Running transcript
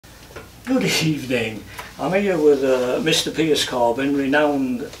Good evening. I'm here with Mr. Piers Corbyn,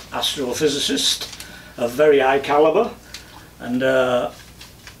 renowned astrophysicist of very high calibre, and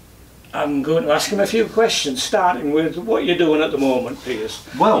I'm going to ask him a few questions, starting with what you're doing at the moment, Piers,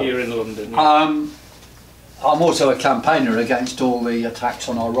 here in London. I'm also a campaigner against all the attacks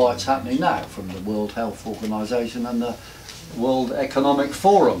on our rights happening now from the World Health Organization and the World Economic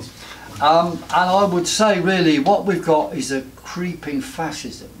Forum. And I would say really what we've got is a creeping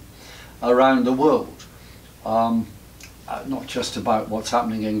fascism around the world. Not just about what's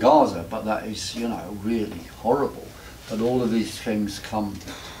happening in Gaza, but that is, you know, really horrible. But all of these things come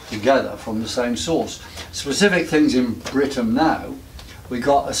together from the same source. Specific things in Britain now, we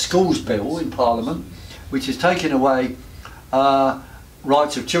got a schools bill in Parliament which is taking away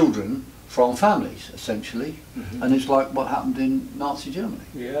rights of children from families, essentially. And it's like what happened in Nazi Germany.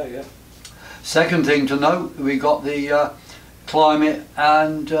 Yeah, yeah. Second thing to note, we got the Climate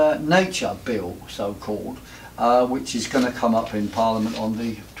and Nature Bill, so-called, which is going to come up in Parliament on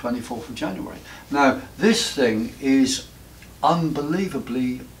the 24th of January. Now, this thing is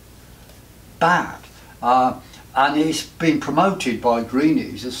unbelievably bad, and it's been promoted by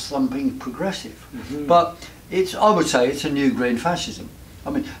Greenies as something progressive. But it's, I would say, it's a new green fascism. I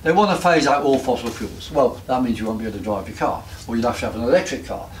mean, they want to phase out all fossil fuels. Well, that means you won't be able to drive your car, or you'll have to have an electric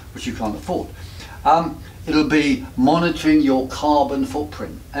car, which you can't afford. It'll be monitoring your carbon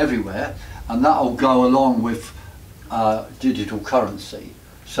footprint everywhere, and that'll go along with digital currency,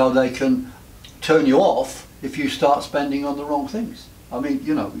 so they can turn you off if you start spending on the wrong things. I mean,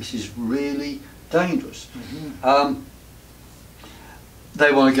 you know, this is really dangerous.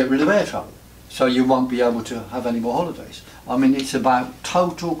 They want to get rid of air travel, so you won't be able to have any more holidays. I mean, it's about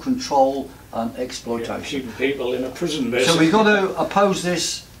total control and exploitation. Yeah, keeping people in a prison, basically. So we've got to oppose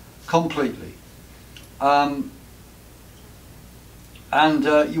this completely.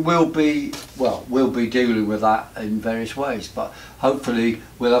 You will be, well, we'll be dealing with that in various ways, but hopefully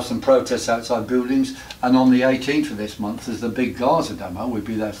we'll have some protests outside buildings, and on the 18th of this month there's the big Gaza demo. We'll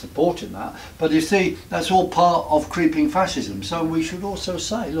be there supporting that. But you see, that's all part of creeping fascism, so we should also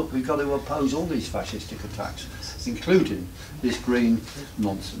say, look, we've got to oppose all these fascistic attacks, including this green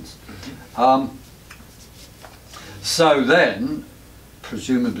nonsense. So then,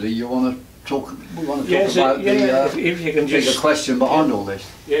 presumably you want to talk, we want to talk about if you can bigger just question behind all this.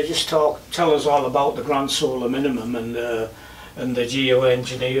 Yeah, just tell us all about the grand solar minimum and the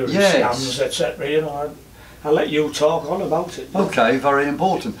geoengineering scams, etc. You know, I'll let you talk all about it. Okay, very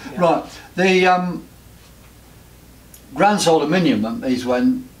important. Yeah. Right, the grand solar minimum is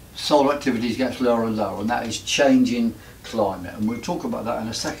when solar activity gets lower and lower, and that is changing climate, and we'll talk about that in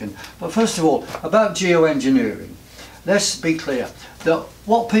a second. But first of all, about geoengineering. Let's be clear that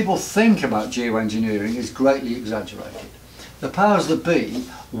what people think about geoengineering is greatly exaggerated. The powers that be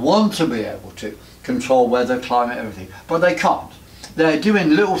want to be able to control weather, climate, everything, but they can't. They're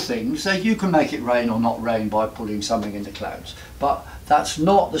doing little things. You can make it rain or not rain by putting something in the clouds, but that's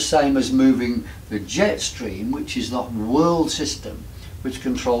not the same as moving the jet stream, which is the world system which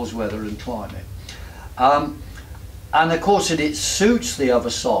controls weather and climate. And of course it suits the other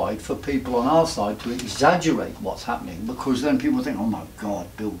side for people on our side to exaggerate what's happening, because then people think, oh my God,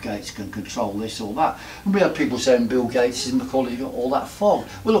 Bill Gates can control this or that. And we have people saying Bill Gates isn't because he's got all that fog.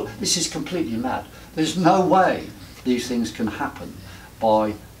 Well look, this is completely mad. There's no way these things can happen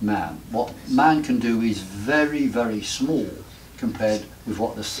by man. What man can do is very, very small compared with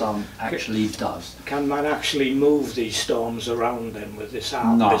what the sun actually does. Can man actually move these storms around then with this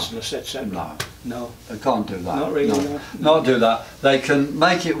art business, etc.? No. No. They can't do that. Not really, no. Not do that. They can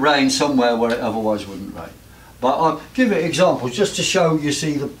make it rain somewhere where it otherwise wouldn't rain. But I'll give you examples just to show, you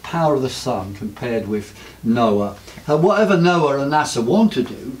see, the power of the sun compared with Noah. And whatever Noah and NASA want to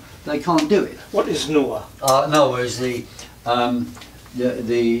do, they can't do it. What is Noah? Noah is it's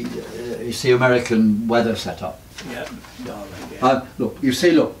the American weather setup. Yeah. Look, you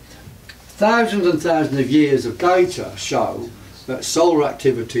see, look, thousands and thousands of years of data show that solar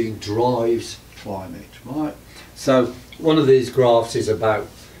activity drives climate, right? So one of these graphs is about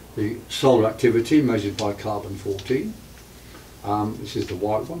the solar activity measured by carbon-14. This is the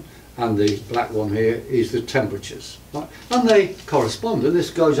white one, and the black one here is the temperatures, right? And they correspond, and this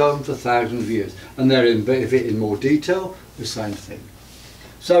goes on for thousands of years, and they're in a bit in more detail, the same thing.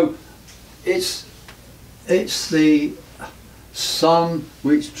 So it's the sun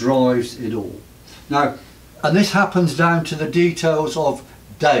which drives it all. Now, and this happens down to the details of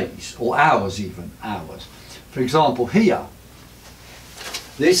days, or hours even, hours. For example, here,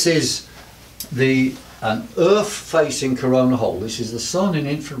 this is an Earth-facing corona hole. This is the sun in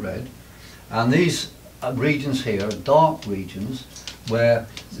infrared, and these regions here are dark regions, where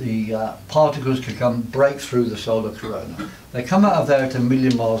the particles can break through the solar corona. They come out of there at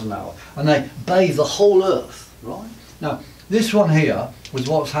 1,000,000 miles an hour and they bathe the whole Earth, right? Now, this one here was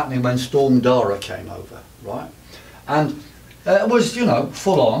what's happening when Storm Dara came over, right? And it was, you know,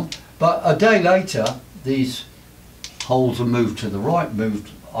 full on, but a day later, these holes are moved to the right,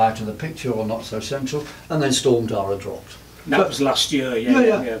 moved out of the picture or not so central, and then Storm Dara dropped. That was last year,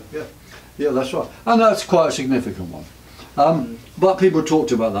 Yeah, that's right. And that's quite a significant one. But people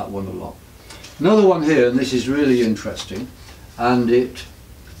talked about that one a lot. Another one here, and this is really interesting, and it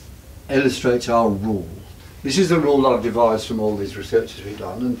illustrates our rule. This is the rule I've devised from all these researches we've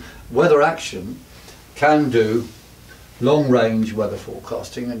done, and Weather Action can do long-range weather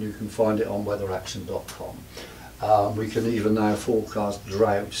forecasting, and you can find it on weatheraction.com. We can even now forecast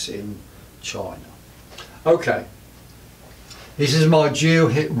droughts in China. Okay, this is my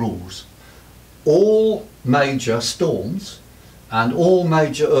geo-hit rules. All major storms and all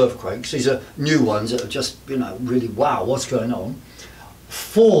major earthquakes, these are new ones that are just, you know, really wow, what's going on,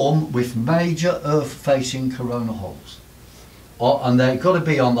 form with major earth-facing corona holes. And they've got to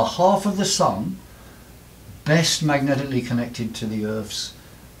be on the half of the sun best magnetically connected to the Earth's,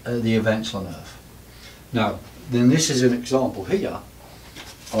 the events on Earth. Now, then this is an example here,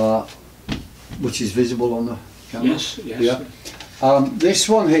 which is visible on the camera. Yes, yes. Yeah. This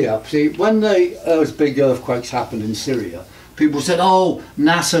one here, see, when those big earthquakes happened in Syria, people said, oh,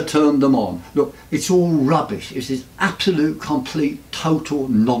 NASA turned them on. Look, it's all rubbish. It's this absolute, complete, total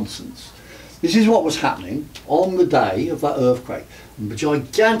nonsense. This is what was happening on the day of that earthquake. A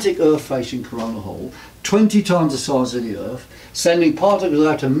gigantic Earth-facing corona hole, 20 times the size of the Earth, sending particles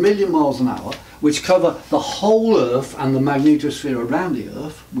out 1,000,000 miles an hour, which cover the whole Earth and the magnetosphere around the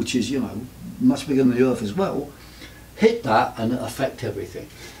Earth, which is, you know, much bigger than the Earth as well, hit that and affect everything.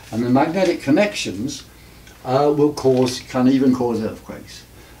 And the magnetic connections can even cause earthquakes.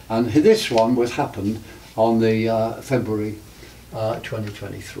 And this one was happened on the February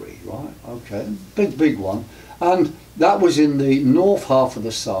 2023, right? Okay, big one. And that was in the north half of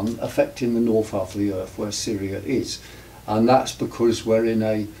the sun, affecting the north half of the Earth, where Syria is. And that's because we're in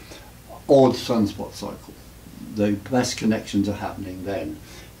a odd sunspot cycle. The best connections are happening then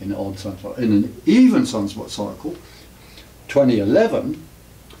in an odd sunspot. In an even sunspot cycle, 2011,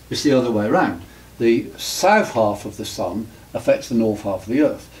 it's the other way around. The south half of the sun affects the north half of the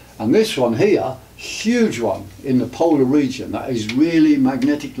Earth. And this one here, huge one in the polar region, that is really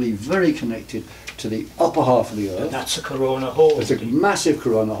magnetically very connected to the upper half of the Earth. And that's a corona hole. It's a massive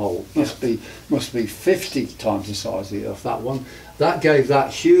corona hole. Must be 50 times the size of the Earth, that one. That gave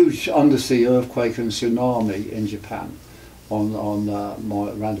that huge undersea earthquake and tsunami in Japan on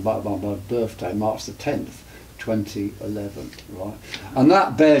round about my birthday, March the 10th. 2011, right? And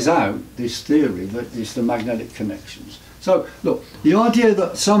that bears out this theory that it's the magnetic connections. So look, the idea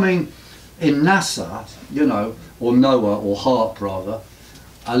that something in NASA, you know, or NOAA or HAARP rather,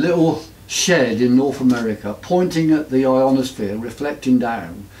 a little shed in North America pointing at the ionosphere reflecting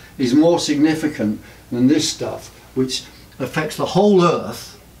down is more significant than this stuff which affects the whole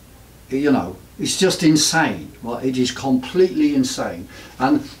Earth, you know, it's just insane. Right? It is completely insane.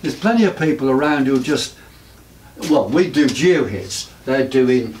 And there's plenty of people around who just, well, we do geo hits, they're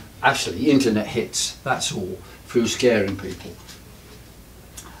doing actually internet hits, that's all, through scaring people.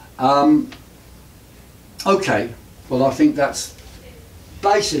 Okay, well, I think that's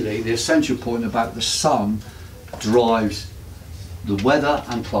basically the essential point about the sun drives the weather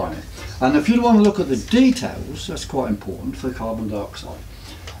and climate. And if you want to look at the details, that's quite important for carbon dioxide.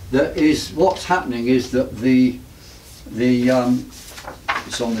 That is, what's happening is that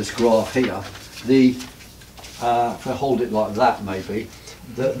it's on this graph here, if I hold it like that maybe,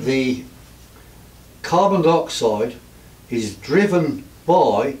 that the carbon dioxide is driven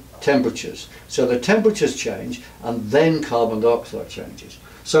by temperatures. So the temperatures change and then carbon dioxide changes.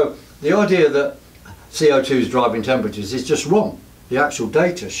 So the idea that CO2 is driving temperatures is just wrong. The actual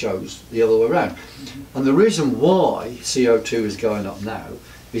data shows the other way around. And the reason why CO2 is going up now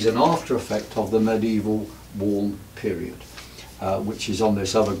is an after effect of the medieval warm period. Which is on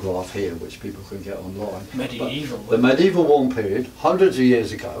this other graph here, which people can get online. Medieval. But the medieval warm period, hundreds of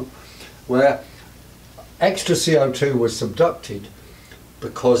years ago, where extra CO2 was subducted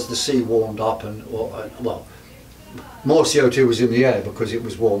because the sea warmed up and, well, more CO2 was in the air because it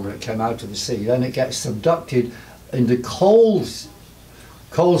was warm and it came out of the sea. Then it gets subducted in the cold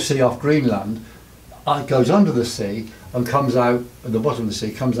sea off Greenland. It goes under the sea and comes out at the bottom of the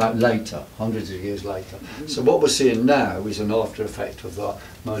sea, comes out later, hundreds of years later. So what we're seeing now is an after effect of the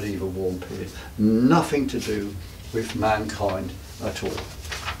medieval warm period. Nothing to do with mankind at all.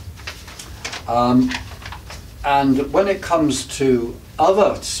 And when it comes to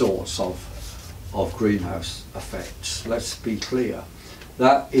other sorts of greenhouse effects, let's be clear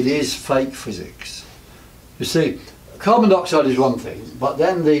that it is fake physics. You see, carbon dioxide is one thing, but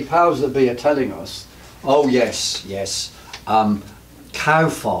then the powers that be are telling us, oh yes, cow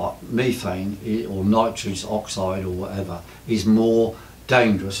fart, methane or nitrous oxide or whatever is more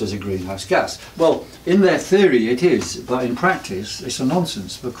dangerous as a greenhouse gas. Well, in their theory it is, but in practice it's a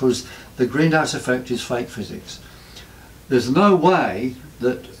nonsense, because the greenhouse effect is fake physics. There's no way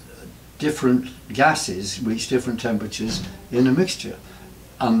that different gases reach different temperatures in a mixture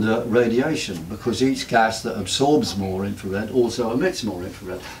under radiation, because each gas that absorbs more infrared also emits more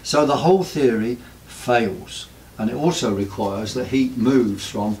infrared. So the whole theory fails, and it also requires that heat moves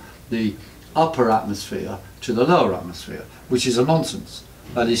from the upper atmosphere to the lower atmosphere, which is a nonsense.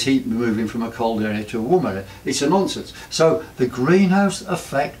 That is, heat moving from a cold area to a warm area. It's a nonsense. So the greenhouse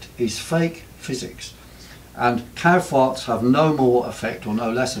effect is fake physics, and cow farts have no more effect or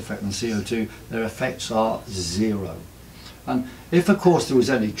no less effect than CO2. Their effects are zero. And if of course there was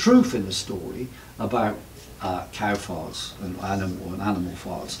any truth in the story about cow farts and animal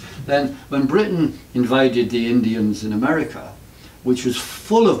farts, then when Britain invaded the Indians in America, which was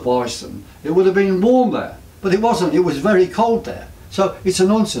full of bison, it would have been warm there. But it wasn't, it was very cold there. So it's a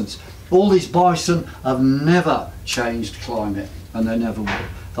nonsense. All these bison have never changed climate, and they never will.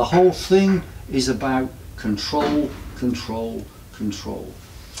 The whole thing is about control, control, control.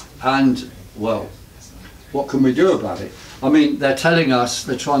 And, well, what can we do about it? I mean, they're telling us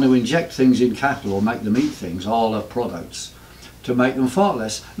they're trying to inject things in cattle or make them eat things, all the products, to make them fart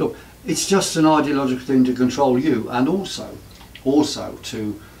less. Look, it's just an ideological thing to control you, and also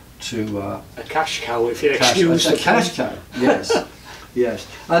to a cash cow, if you excuse a cash cow. Yes, yes.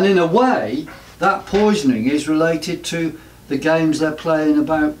 And in a way, that poisoning is related to the games they're playing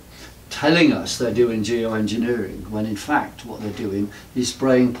about telling us they're doing geoengineering, when in fact what they're doing is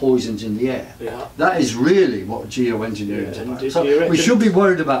spraying poisons in the air. Yeah. That is really what geoengineering is about. So we should be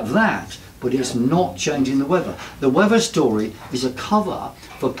worried about that, but it's not changing the weather. The weather story is a cover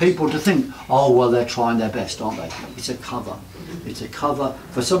for people to think, oh well, they're trying their best, aren't they? It's a cover. It's a cover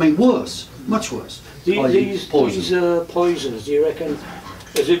for something worse, much worse. These poisons, do you reckon,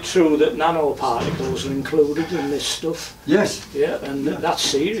 is it true that nanoparticles are included in this stuff? Yes. Yeah, and that's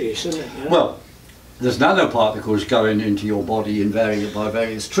serious, isn't it? Yeah. Well, there's nanoparticles going into your body by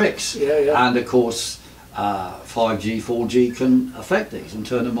various tricks. Yeah, yeah. And of course, 5G, 4G can affect these and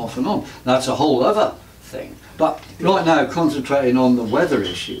turn them off and on. That's a whole other thing. But right now, concentrating on the weather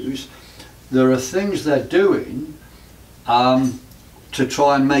issues, there are things they're doing to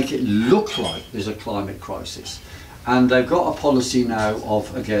try and make it look like there's a climate crisis. And they've got a policy now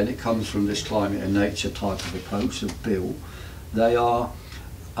of, again, it comes from this climate and nature type of approach of Bill. They are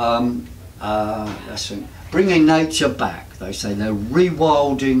bringing nature back. They say they're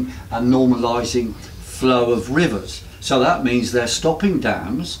rewilding and normalising flow of rivers. So that means they're stopping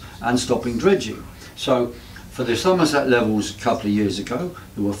dams and stopping dredging. So for the Somerset levels a couple of years ago,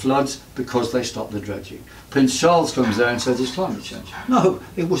 there were floods because they stopped the dredging. Prince Charles comes there and says it's climate change. No,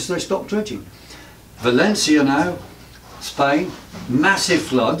 it was they stopped dredging. Valencia now, Spain, massive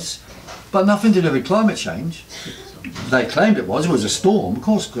floods, but nothing to do with climate change. They claimed it was a storm, of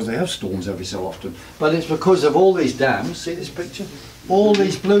course, because they have storms every so often, but it's because of all these dams. See this picture? All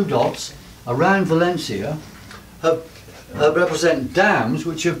these blue dots around Valencia represent dams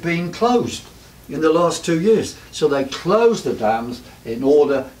which have been closed in the last 2 years. So they closed the dams in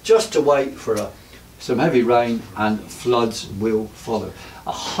order just to wait for some heavy rain, and floods will follow.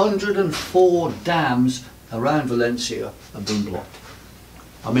 104 dams around Valencia have been blocked.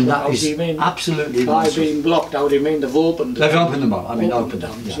 I mean, that is absolutely nonsense. By being blocked, how do you mean they've opened them? They've opened them up. I mean, open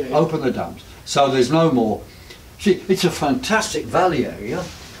them. Yeah. Yeah. Open the dams. So there's no more. See, it's a fantastic valley area,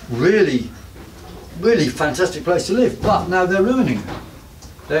 really, really fantastic place to live. But now they're ruining it.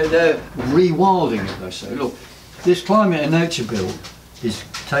 They're rewilding it. They say, look, this climate and nature bill is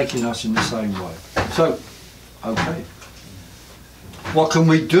taking us in the same way. So, okay. What can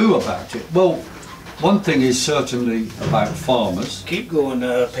we do about it? Well, one thing is certainly about farmers. Keep going,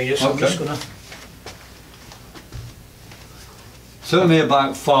 Piers. I'm just gonna. Certainly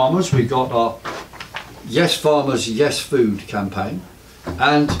about farmers. We got our Yes Farmers, Yes Food campaign,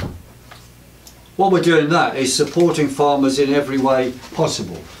 and what we're doing that is supporting farmers in every way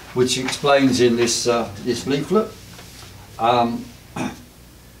possible, which explains in this this leaflet.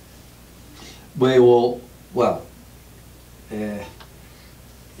 We will, well,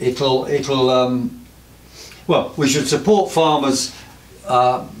 well, we should support farmers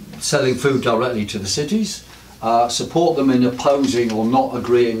selling food directly to the cities, support them in opposing or not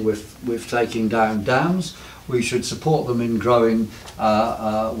agreeing with taking down dams, we should support them in growing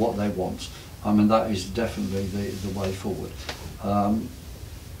what they want. I mean, that is definitely the way forward.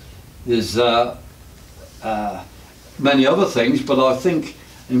 There's many other things, but I think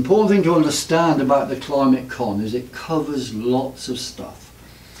the important thing to understand about the climate con is it covers lots of stuff.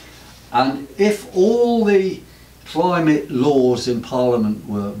 And if all the climate laws in Parliament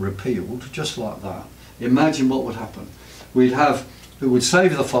were repealed, just like that, imagine what would happen. It would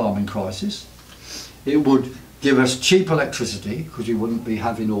save the farming crisis, it would give us cheap electricity, because we wouldn't be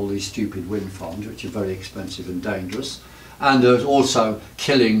having all these stupid wind farms, which are very expensive and dangerous, and there's also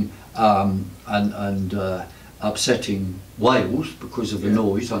killing and upsetting whales because of the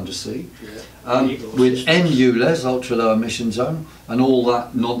noise undersea. We'd end ULEZ, ultra low emission zone, and all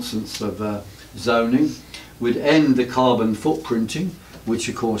that nonsense of zoning. We'd end the carbon footprinting, which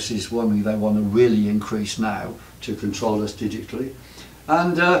of course is one thing they want to really increase now to control us digitally.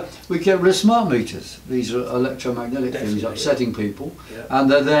 And we get rid of smart meters. These are electromagnetic things upsetting people, and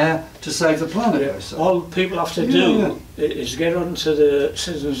they're there to save the planet. So. All people have to do is get onto the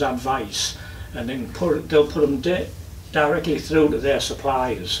citizens' advice, and then they'll put them directly through to their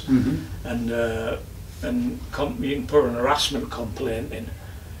suppliers, and you can put an harassment complaint in,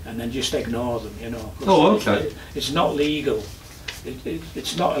 and then just ignore them. You know. Oh, okay. It's not legal.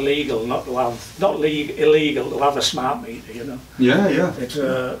 It's not illegal not to have, illegal to have a smart meter, you know. Yeah, yeah. It's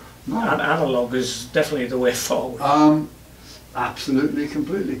analog is definitely the way forward. Absolutely,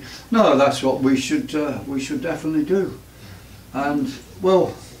 completely. No, that's what we should definitely do. And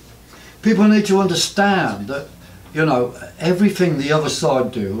well, people need to understand that, you know, everything the other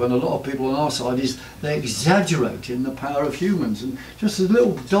side do, and a lot of people on our side, is they exaggerate in the power of humans. And just a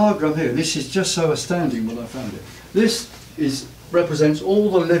little diagram here. This is just so astounding when I found it. This represents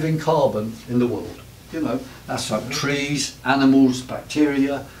all the living carbon in the world. You know, that's like trees, animals,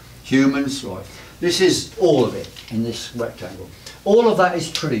 bacteria, humans, right. This is all of it in this rectangle. All of that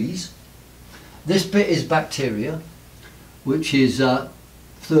is trees. This bit is bacteria, which is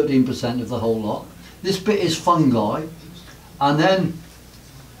 13% of the whole lot. This bit is fungi, and then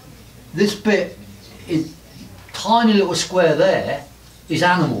this bit, tiny little square there, is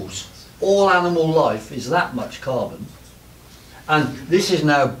animals. All animal life is that much carbon. And this is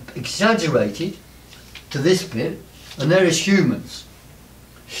now exaggerated to this bit, and there is humans.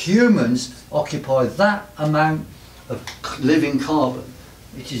 Humans occupy that amount of living carbon.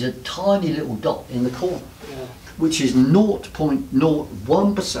 It is a tiny little dot in the corner, which is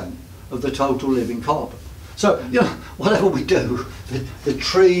 0.01% of the total living carbon. So, you know, whatever we do, the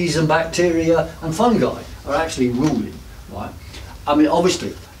trees and bacteria and fungi are actually ruling, right? I mean,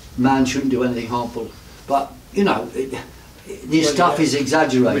 obviously, man shouldn't do anything harmful, but, you know, this stuff is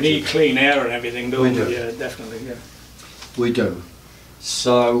exaggerated. We need clean air and everything, don't we? Yeah, definitely, yeah. We do.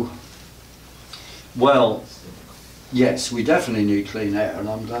 So, well, yes, we definitely need clean air, and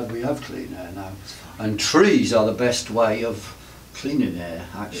I'm glad we have clean air now. And trees are the best way of cleaning air,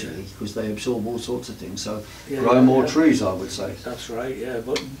 actually, because they absorb all sorts of things. So, grow more trees, I would say. That's right, yeah.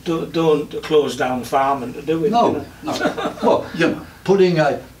 But don't close down farming to do it. No, you know? no. Well, you know, putting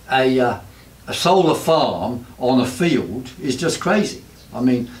a solar farm on a field is just crazy. I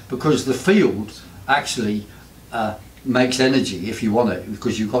mean, because the field actually makes energy if you want it,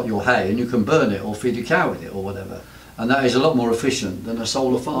 because you've got your hay and you can burn it or feed a cow with it or whatever. And that is a lot more efficient than a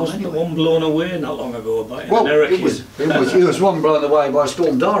solar farm. Wasn't anyway. the one blown away not long ago by well, America? It was one blown away by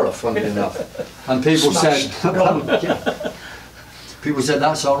Storm Dara, funnily enough. And people said, people said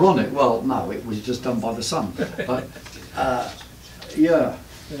that's ironic. Well, no, it was just done by the sun. But yeah.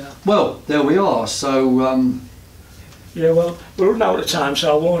 Well, there we are. So yeah, well, we're running out of time,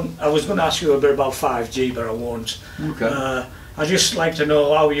 so I won't. I was going to ask you a bit about 5G, but I won't. Okay. I'd just like to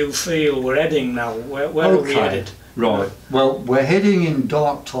know how you feel we're heading now. Where are we headed? Right. Well, we're heading in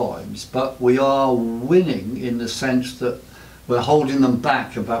dark times, but we are winning in the sense that we're holding them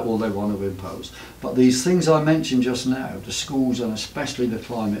back about all they want to impose. But these things I mentioned just now, the schools and especially the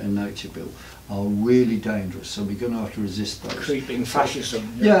climate and nature bill, are really dangerous. So we're going to have to resist those. Creeping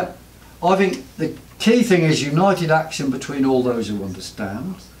fascism. Yeah. I think the key thing is united action between all those who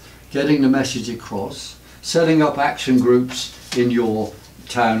understand, getting the message across, setting up action groups in your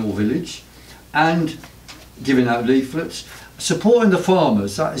town or village, and giving out leaflets, supporting the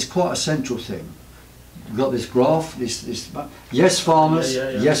farmers. That is quite a central thing. We've got this graph, this yes farmers,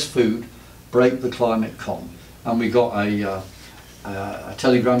 yes food, break the climate con, and we got a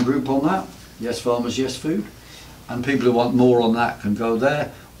Telegram group on that. Yes farmers, yes food, and people who want more on that can go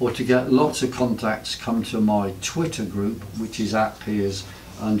there, or to get lots of contacts, come to my Twitter group, which is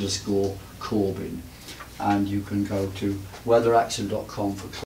 @Piers_Corbyn, and you can go to weatheraction.com for